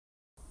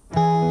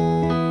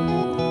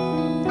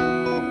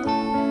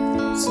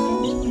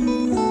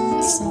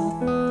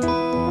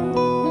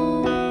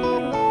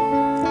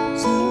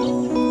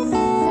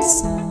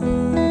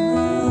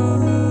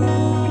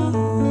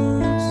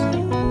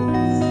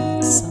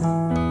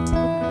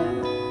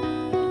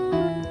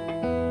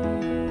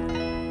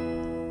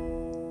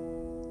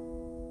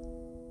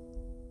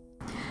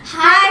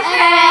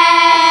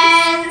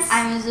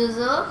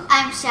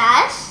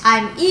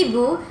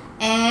Ibu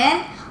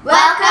and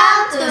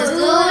welcome to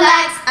Zuzu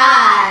Likes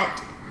Art.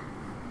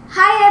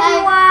 Hi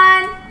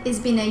everyone! It's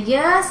been a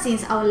year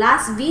since our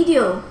last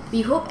video.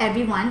 We hope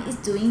everyone is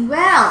doing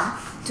well.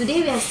 Today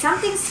we have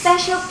something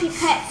special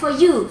prepared for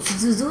you.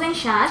 Zuzu and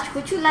Shash,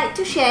 would you like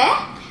to share?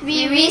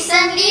 We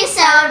recently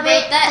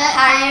celebrated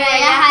Hari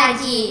Raya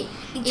Haji.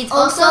 It's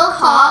also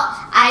called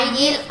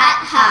Idul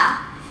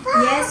Adha.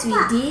 Yes, we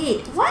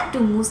did. What do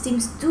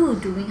Muslims do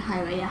during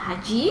Hari Raya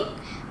Haji?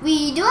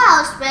 We do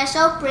our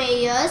special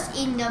prayers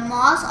in the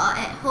mosque or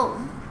at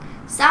home.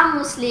 Some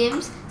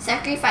Muslims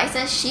sacrifice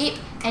sheep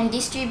and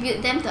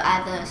distribute them to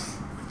others.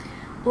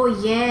 Oh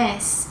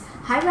yes,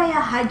 Hari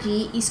Raya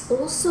Haji is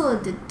also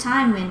the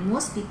time when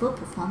most people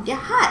perform their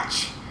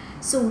Hajj.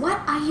 So what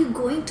are you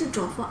going to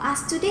draw for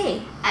us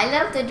today? I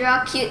love to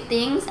draw cute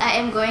things. I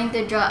am going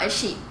to draw a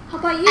sheep. How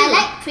about you? I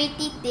like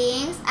pretty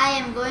things. I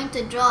am going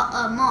to draw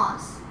a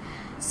mosque.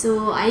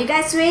 So are you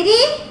guys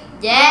ready?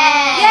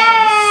 Yes!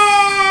 Yes!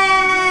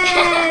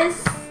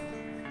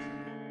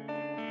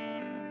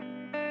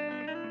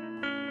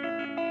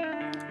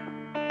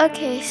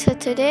 Okay, so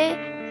today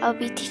I'll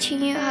be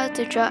teaching you how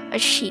to draw a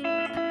sheep.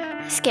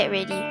 Let's get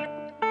ready.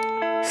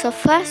 So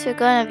first we're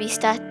gonna be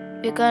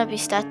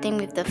starting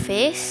with the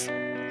face.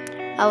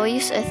 I will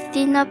use a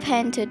thinner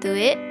pen to do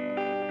it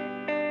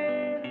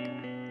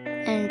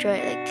and draw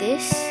it like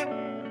this.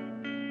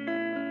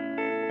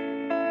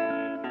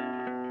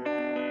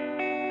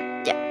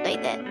 Yeah,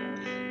 like that.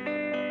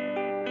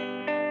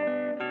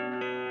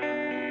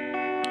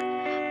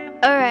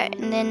 Alright,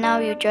 and then now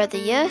you draw the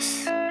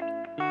ears.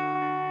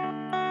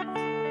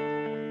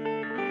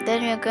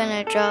 Then we're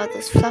gonna draw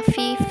those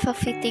fluffy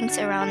things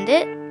around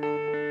it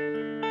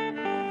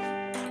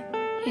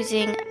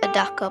using a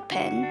darker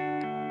pen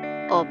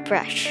or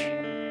brush.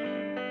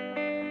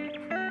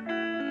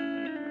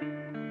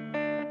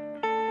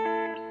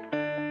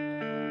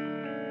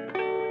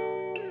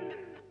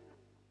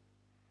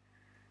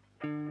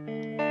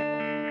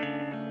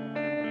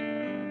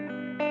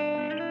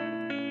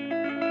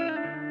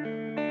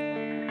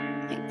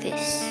 Like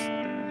this.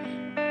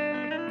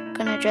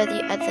 Gonna draw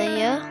the other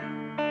ear.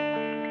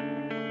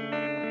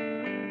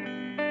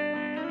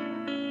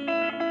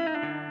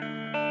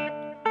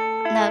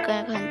 Now I'm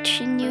going to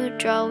continue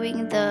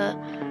drawing the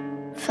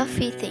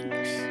fluffy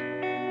things.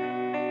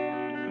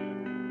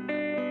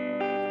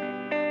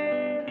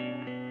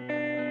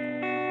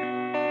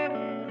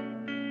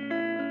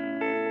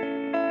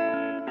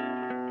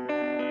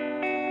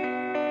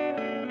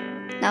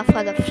 Now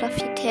for the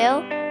fluffy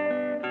tail.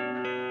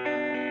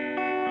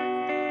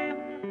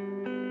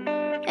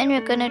 And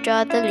we're going to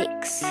draw the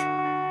legs.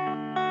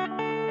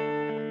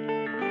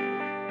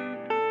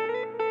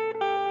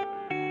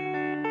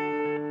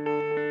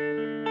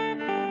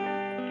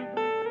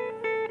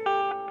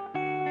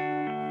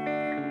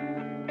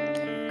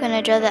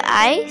 Gonna draw the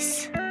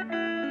eyes.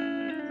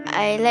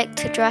 I like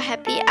to draw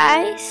happy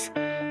eyes.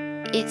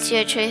 It's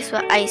your choice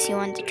what eyes you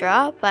want to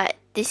draw, but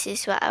this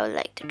is what I would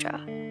like to draw.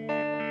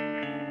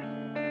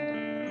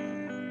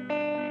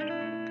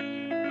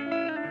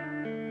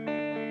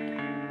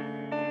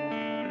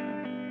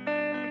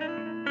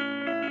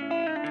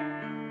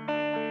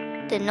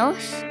 The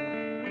nose.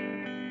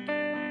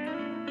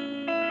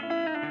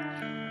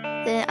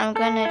 Then I'm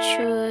gonna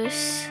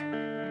choose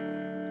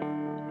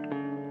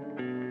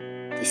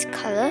this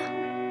color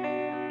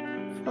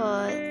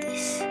for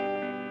this.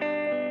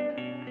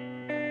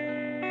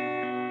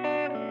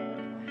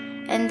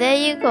 And there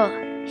you go.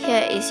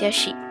 Here is your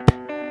sheep.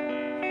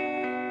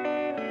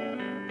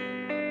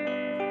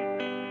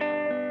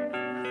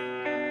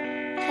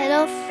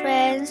 Hello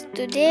friends,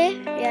 today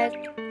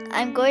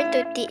I'm going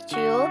to teach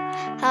you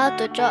how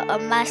to draw a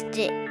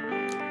masjid.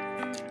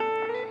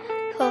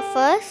 So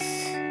first,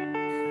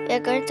 we are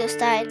going to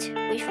start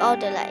with all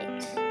the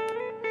lines.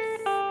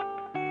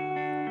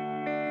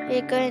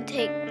 We're going to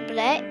take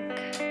black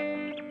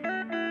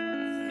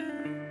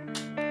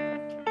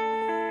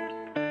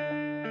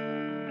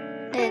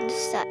then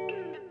start.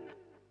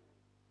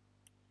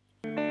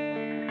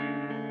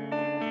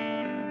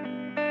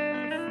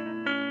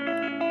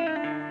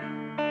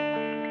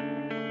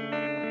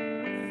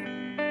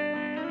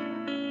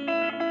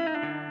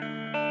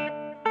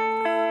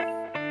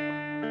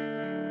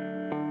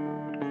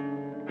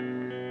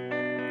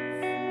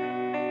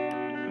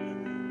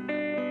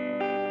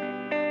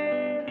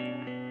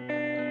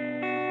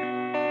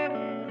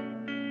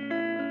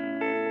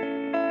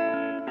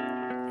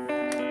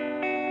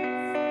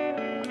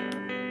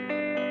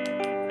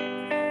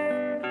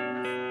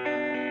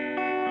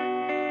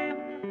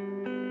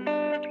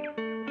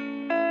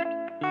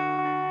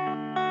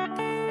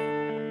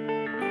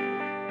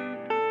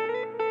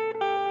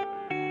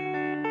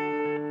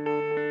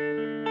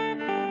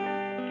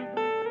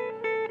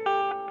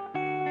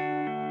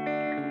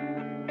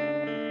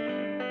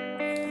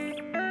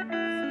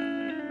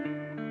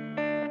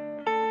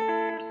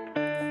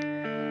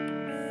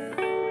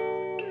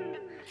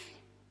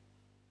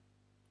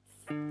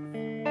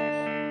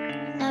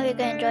 Now we're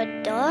going to draw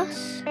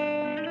doors.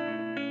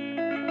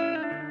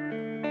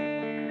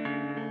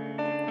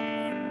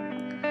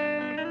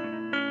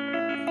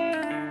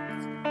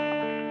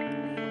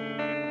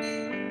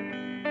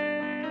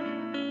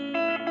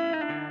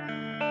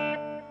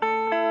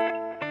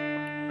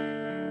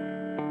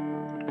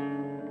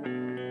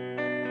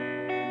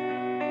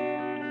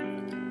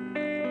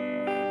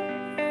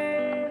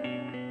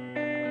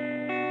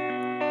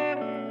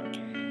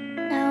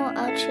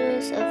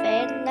 choose a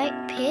very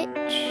light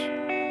pitch.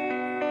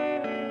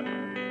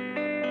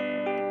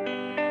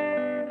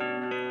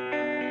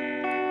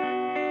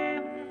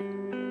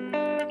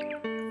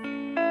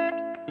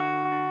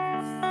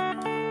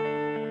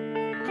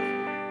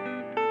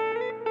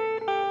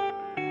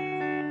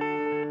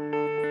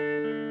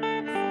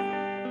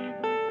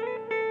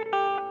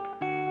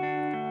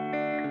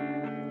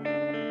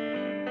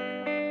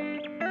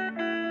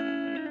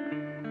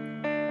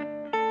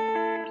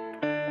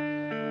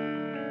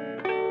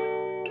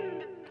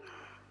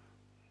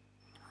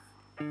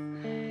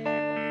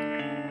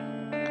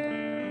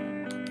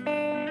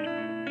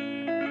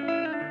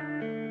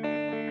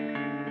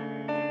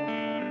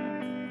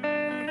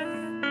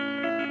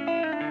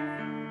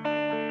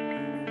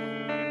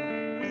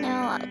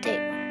 Now I'll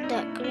take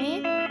dark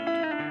green.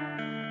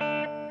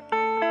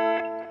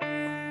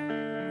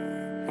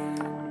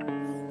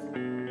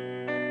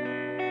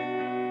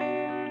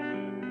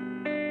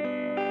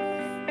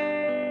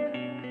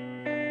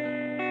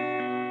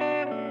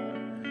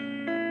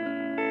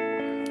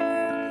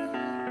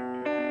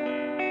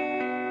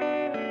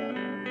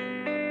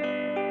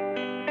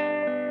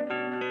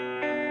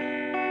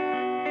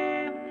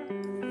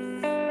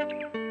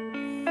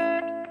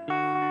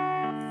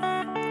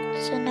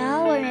 So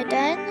now when we're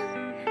done,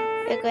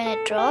 we're going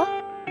to draw.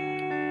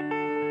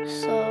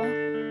 So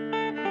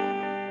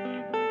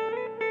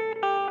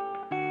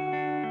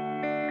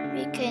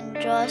we can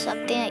draw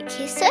something like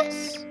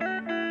kisses.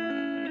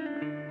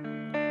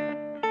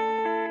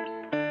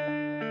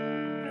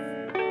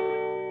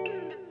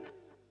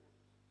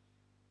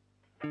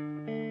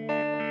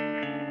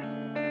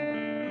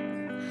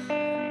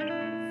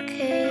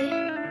 Okay,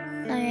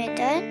 now we're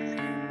done.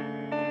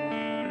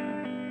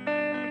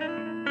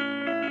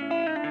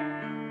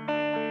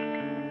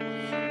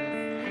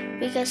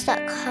 We can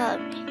start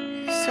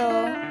coloring. So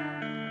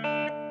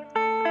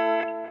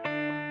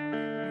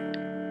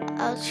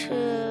I'll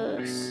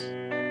choose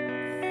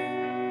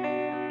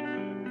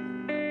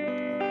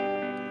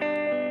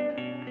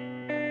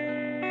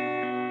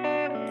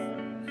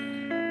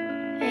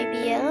maybe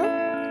yellow.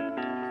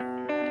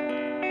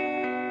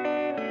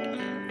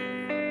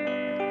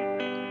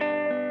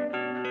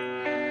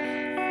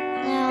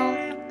 Now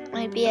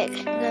maybe I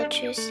can go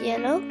choose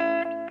yellow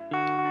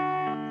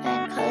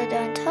and color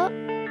down top.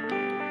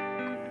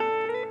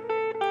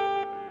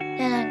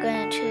 Then I'm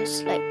gonna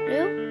choose light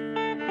blue.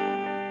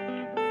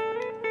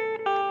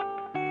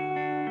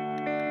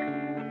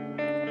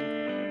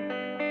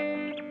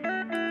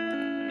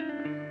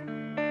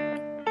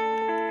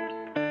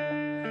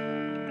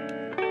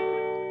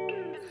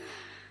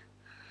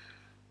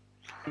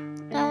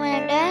 Now when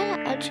I'm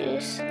done, I'll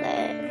choose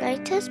the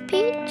lightest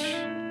peach.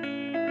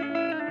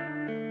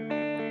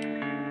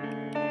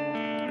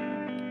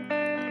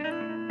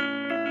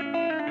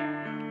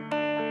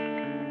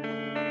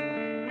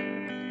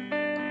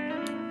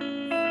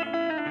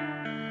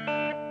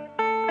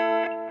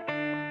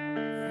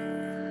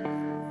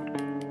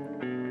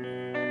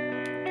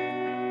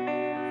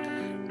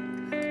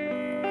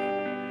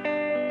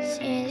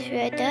 Since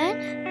we're done,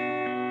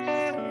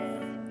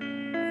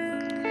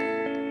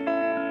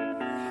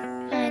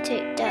 I'm gonna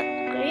take dark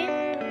green,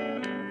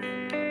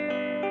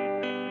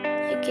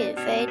 make it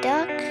very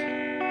dark.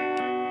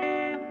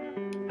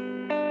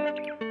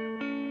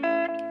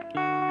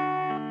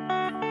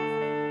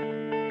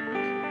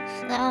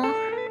 So now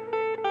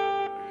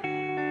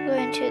go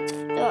into the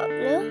dark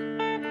blue,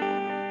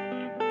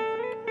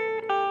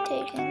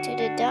 take it into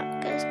the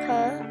darkest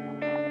color.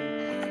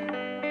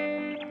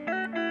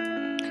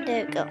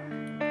 There we go.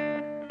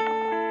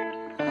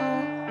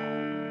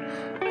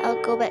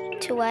 I'll go back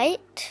to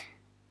white.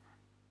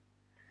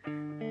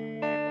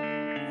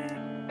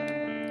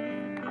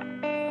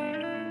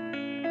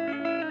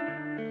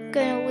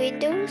 Gonna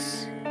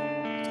windows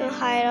to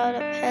hide all the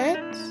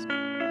palettes.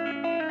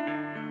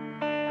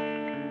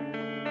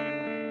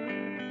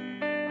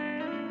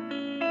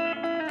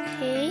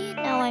 Okay,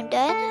 now I'm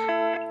done.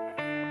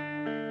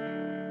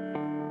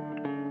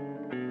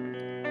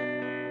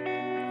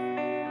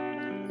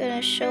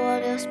 Gonna show all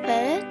those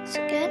palettes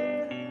again.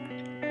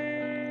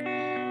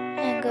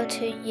 And go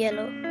to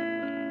yellow.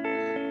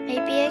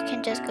 Maybe I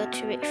can just go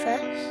to red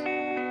first.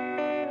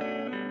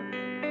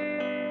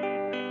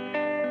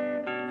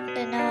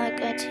 Then now I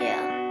go to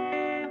yellow.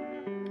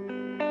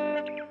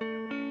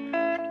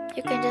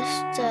 You can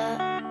just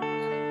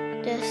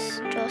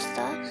draw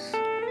stars.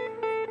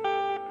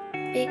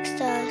 Big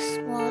stars,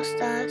 small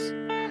stars.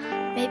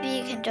 Maybe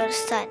you can draw the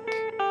sun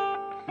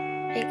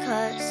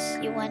because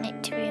you want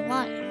it to be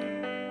more.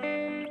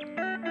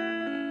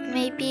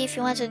 Maybe if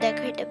you want to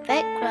decorate the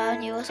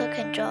background, you also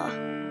can draw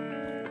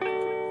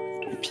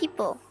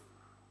people.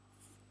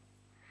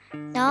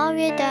 Now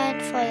we're done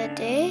for the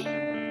day.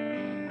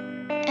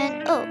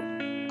 And oh,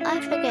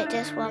 I forget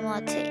just one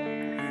more thing.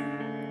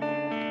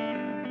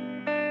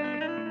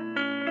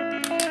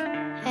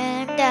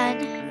 And I'm done.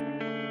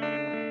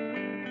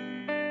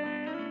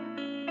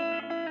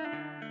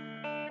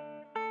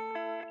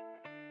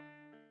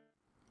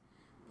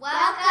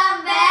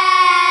 Welcome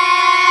back!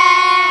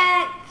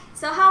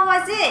 So how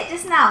was it?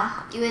 just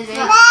now? It was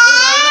very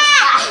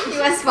It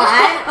was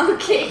fun.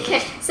 Okay.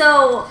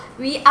 So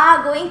we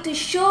are going to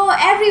show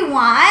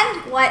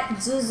everyone what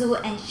Zuzu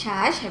and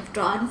Shash have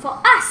drawn for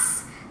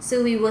us.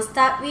 So we will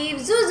start with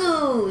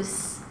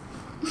Zuzu's.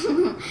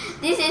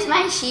 This is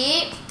my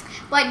sheep.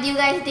 What do you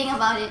guys think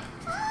about it?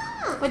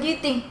 What do you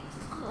think?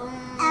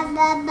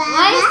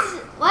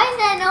 Why is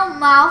there no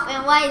mouth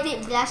and why is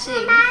it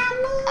blushing?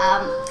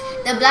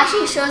 The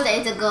blushing shows that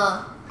it's a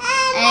girl.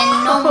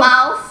 And no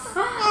mouth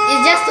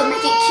is just to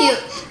make it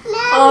cute.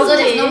 Okay. So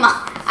there's no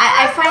mouth.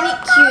 I find it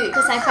cute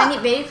because I find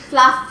it very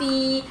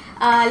fluffy.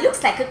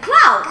 Looks like a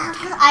cloud.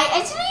 I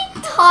actually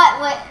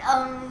thought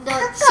the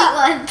sheep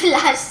was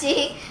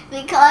blushing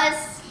because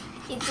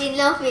it's in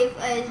love with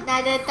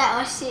another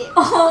type of sheep.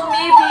 Oh,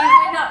 maybe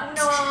we not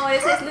know.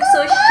 It says look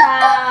so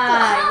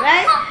shy,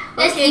 right?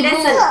 That's okay, Ibu.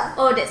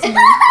 that's me.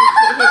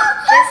 Okay,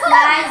 that's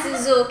nice,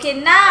 Zuzu. Okay,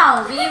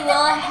 now we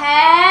will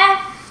have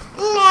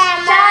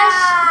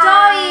Shash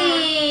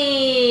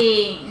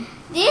drawing.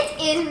 This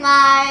is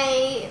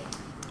my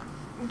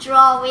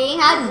drawing.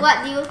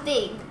 What do you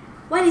think?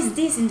 What is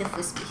this in the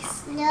first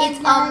place? It's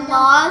a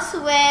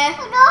mosque where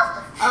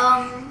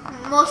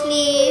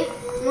mostly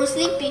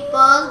Muslim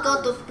people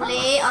go to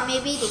pray, or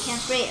maybe they can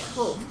pray at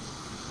home.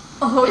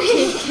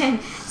 Okay, can.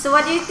 So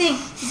what do you think,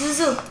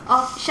 Zuzu,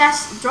 of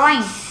Shash's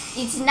drawing?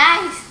 It's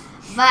nice,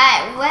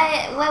 but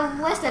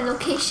where's the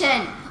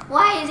location?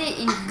 Why is it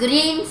in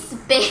green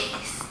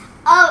space?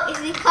 Oh, it's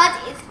because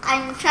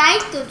I'm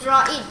trying to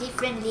draw it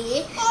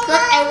differently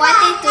because I want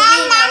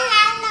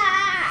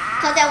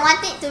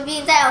it to be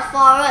inside a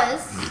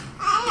forest.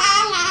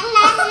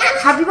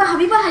 Habibah,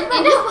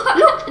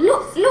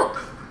 look.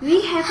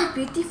 We have a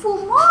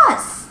beautiful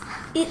mosque.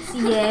 It's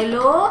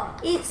yellow,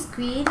 it's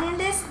green, and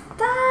there's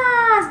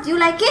stars. Do you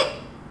like it?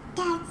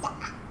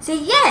 Say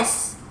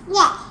yes.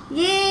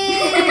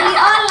 Yay, we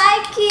all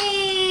like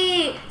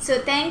it. So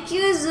thank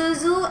you,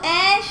 Zuzu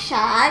and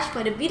Shash,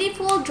 for the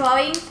beautiful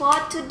drawing for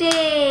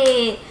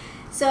today.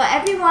 So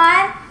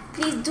everyone,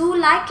 please do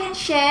like and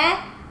share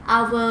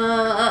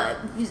our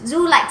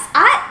Zuzu Likes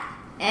Art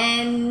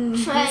and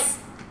Try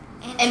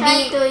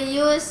to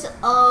use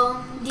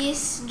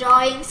these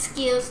drawing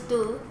skills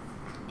too.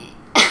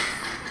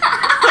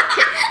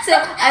 So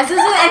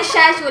Zuzu and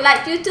Shash would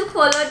like you to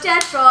follow their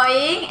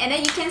drawing, and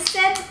then you can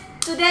send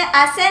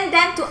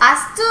them to us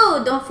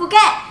too. Don't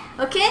forget.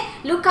 Okay,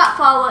 look out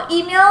for our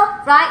email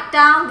right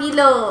down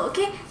below.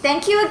 Okay,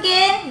 thank you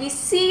again. We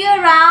see you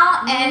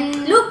around,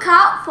 and look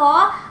out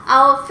for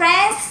our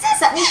friends'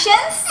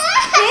 submissions.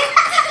 Okay,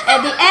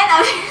 at the end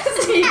of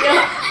this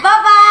video.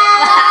 Bye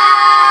bye.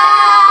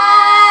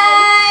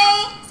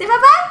 Say bye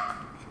bye.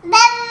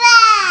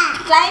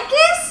 Flying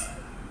kiss.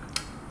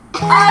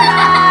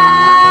 Alright.